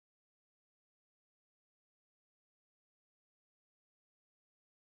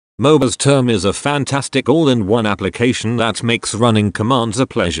MobaXterm is a fantastic all-in-one application that makes running commands a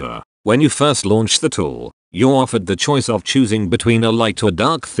pleasure. When you first launch the tool, you're offered the choice of choosing between a light or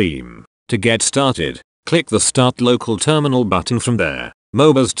dark theme. To get started, click the Start Local Terminal button from there.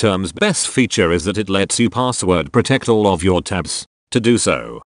 MobaXterm's best feature is that it lets you password protect all of your tabs. To do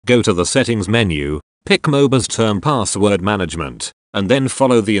so, go to the Settings menu, pick MobaXterm Password Management, and then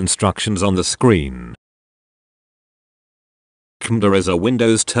follow the instructions on the screen. ConEmu is a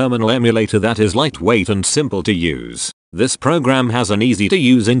Windows terminal emulator that is lightweight and simple to use. This program has an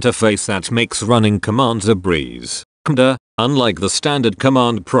easy-to-use interface that makes running commands a breeze. ConEmu, unlike the standard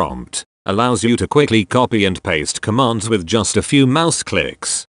command prompt, allows you to quickly copy and paste commands with just a few mouse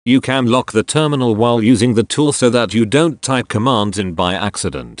clicks. You can lock the terminal while using the tool so that you don't type commands in by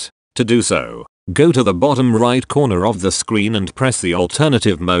accident. To do so, go to the bottom right corner of the screen and press the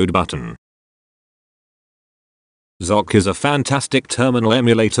Alternative Mode button. ZOC is a fantastic terminal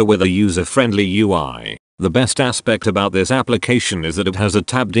emulator with a user-friendly UI. The best aspect about this application is that it has a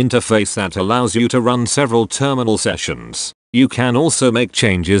tabbed interface that allows you to run several terminal sessions. You can also make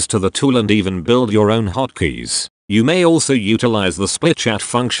changes to the tool and even build your own hotkeys. You may also utilize the split chat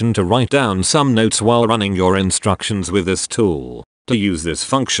function to write down some notes while running your instructions with this tool. To use this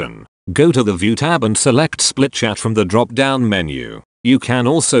function, go to the View tab and select Split Chat from the drop-down menu. You can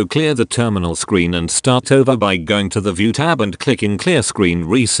also clear the terminal screen and start over by going to the View tab and clicking Clear Screen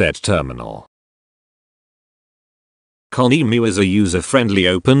Reset Terminal. ConEmu is a user-friendly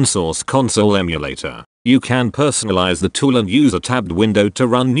open-source console emulator. You can personalize the tool and use a tabbed window to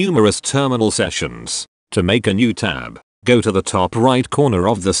run numerous terminal sessions. To make a new tab, go to the top right corner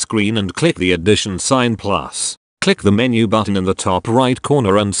of the screen and click the addition sign plus. Click the menu button in the top right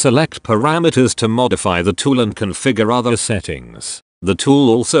corner and select Parameters to modify the tool and configure other settings. The tool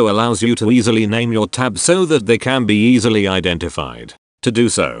also allows you to easily name your tabs so that they can be easily identified. To do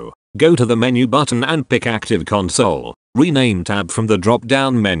so, go to the menu button and pick Active Console, Rename Tab from the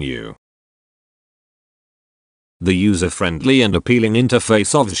drop-down menu. The user-friendly and appealing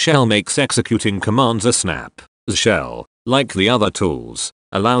interface of Shell makes executing commands a snap. Shell, like the other tools,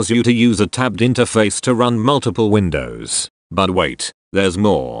 allows you to use a tabbed interface to run multiple windows. But wait, there's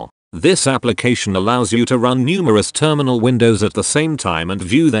more. This application allows you to run numerous terminal windows at the same time and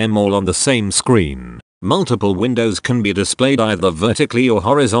view them all on the same screen. Multiple windows can be displayed either vertically or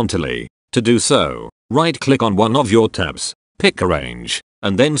horizontally. To do so, right-click on one of your tabs, pick Arrange,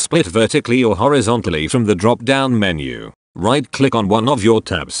 and then split vertically or horizontally from the drop-down menu. Right-click on one of your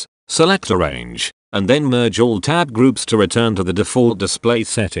tabs, select Arrange, and then merge all tab groups to return to the default display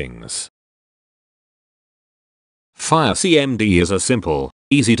settings. FireCMD is a simple,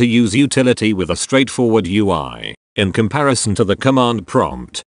 easy-to-use utility with a straightforward UI. In comparison to the command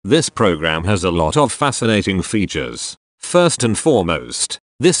prompt, this program has a lot of fascinating features. First and foremost,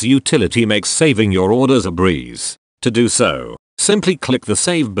 this utility makes saving your orders a breeze. To do so, simply click the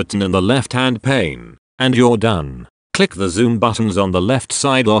Save button in the left-hand pane, and you're done. Click the zoom buttons on the left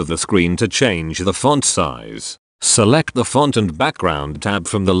side of the screen to change the font size. Select the Font and Background tab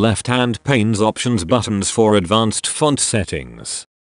from the left-hand pane's Options buttons for advanced font settings.